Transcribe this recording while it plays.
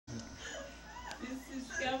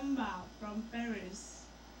from Paris.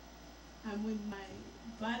 I'm with my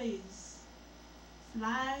buddies.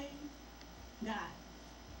 Fly guy.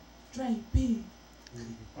 Dre P.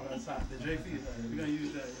 Oh, that's hot. The Dre P. We're gonna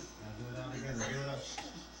use that. Do it all together. Do it all.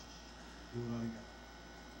 Do it all together.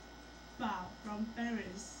 Bob from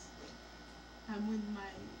Paris. I'm with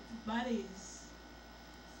my buddies.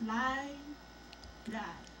 Fly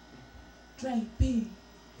guy. Dre P.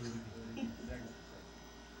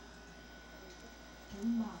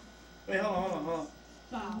 Wait, hold on.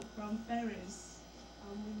 Bob from Paris.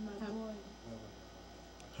 I'm with my boy.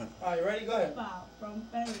 Alright, you ready? Go ahead. Bob from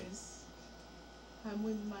Paris. I'm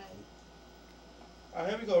with my. Alright,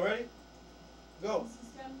 here we go. Ready? Go. This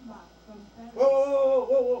is Bob from Paris.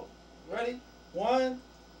 Whoa. Ready? 1,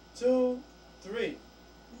 2, 3. This is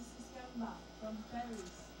Bob from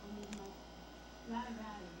Paris. I'm with my fly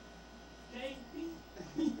guy. JP.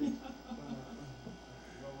 One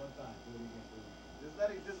more time. Do it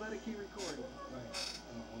again. Just let it keep recording. Right.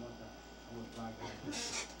 One more time. I'm with black guy.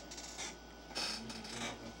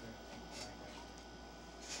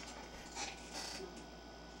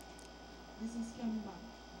 This is Kemba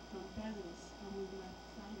from Paris. I'm with my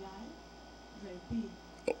fly guy, JP.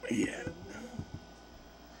 Oh, yeah.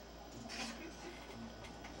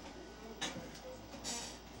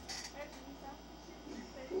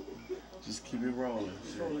 Just keep it rolling.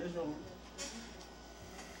 It's rolling.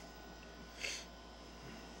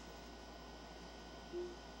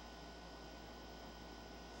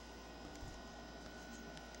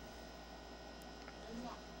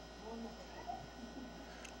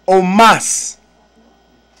 O más.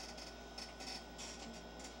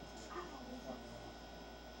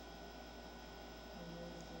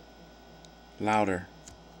 Louder.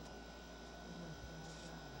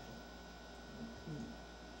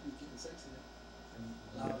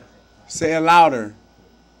 Say it louder.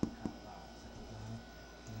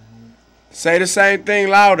 Say the same thing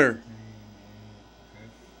louder.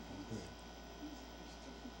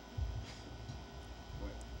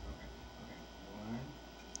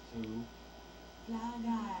 Fly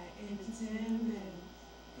guy, entertainment.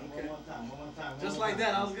 Okay. One more time. Just like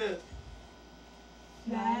that. That was good.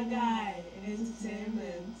 Fly guy,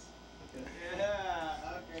 entertainment.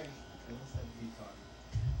 Yeah. Okay. What's up, D Carter?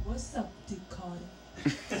 What's up, D Carter? Hey,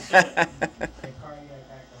 Carter, you gotta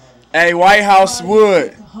crack the heart. Hey, White House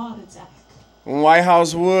Wood. A heart attack. White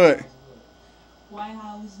House Wood. White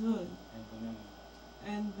House Wood.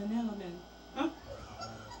 And Vanilla Man. Huh?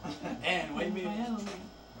 And what do you mean? Vanilla Man.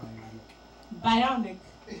 Bionic.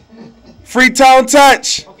 Free Tone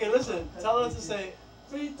Touch. Okay, listen. Tell us to say.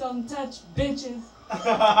 Free don't touch bitches.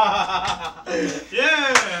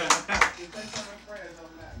 Yeah.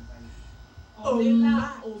 On est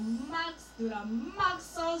là au max de la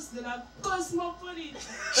maxence de la cosmopolite.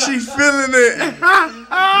 She feeling it. Tell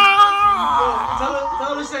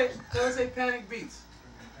her to say Panic Beats.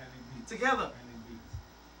 Together.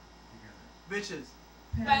 Bitches.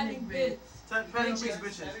 Panic bits. Panic Beats,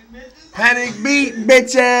 bitches. Panic Beat,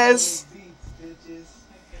 bitches.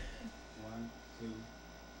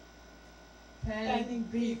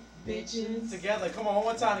 Panic beat, bitches. Together. Come on, one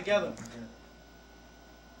more time together.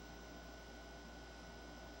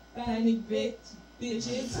 Panic bit,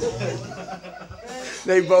 bitches.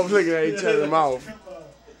 They both looking at each other's mouth.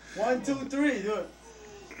 1, 2, 3. Do it.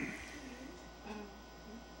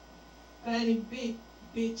 Panic bit,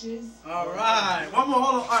 bitches. All right. One more.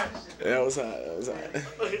 Hold on. All right. That was hot. That was hot.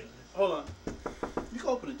 Okay. Hold on. You can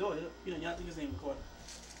open the door. You know, y'all think this ain't recording.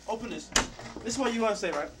 Open this. This is what you want to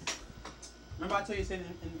say, right? Remember I told you to say it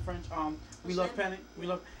in French, we love panic, we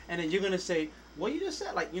love, and then you're going to say, what you just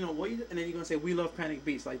said, like, you know, and then you're going to say, we love panic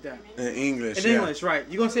beats, like that. In English, In English, right.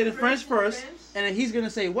 You're going to say it in French first, and then he's going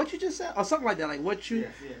to say, what you just said, or something like that, like, what you,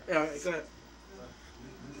 Yeah. Go ahead.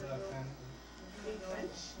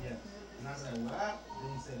 Yeah. And I said, what?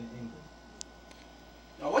 Then you said in English.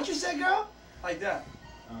 Oh, what you said, girl? Like that.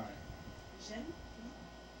 Alright.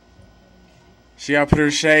 She gotta put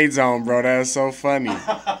her shades on, bro. That's so funny.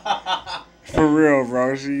 For real,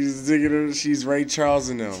 bro. She's digging her. She's Ray Charles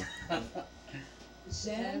in them.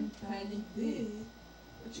 J'aime panic bit.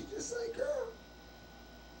 What you just say, girl?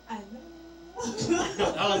 I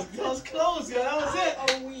love. that was close, yeah. That was it.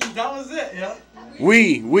 Oh, oui. That was it, yeah.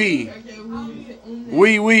 Oui. Okay,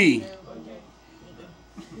 Oui.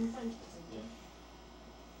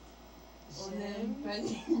 On aime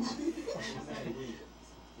panic.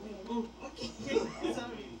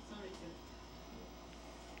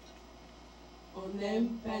 On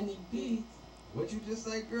aime panic beat. What you just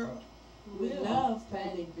say, girl? We love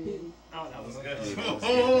panic beat. Oh, that was good. That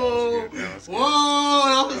was good. Whoa,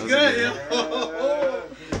 that was good, good. yeah.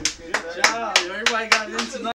 Good job. Everybody got it in tonight.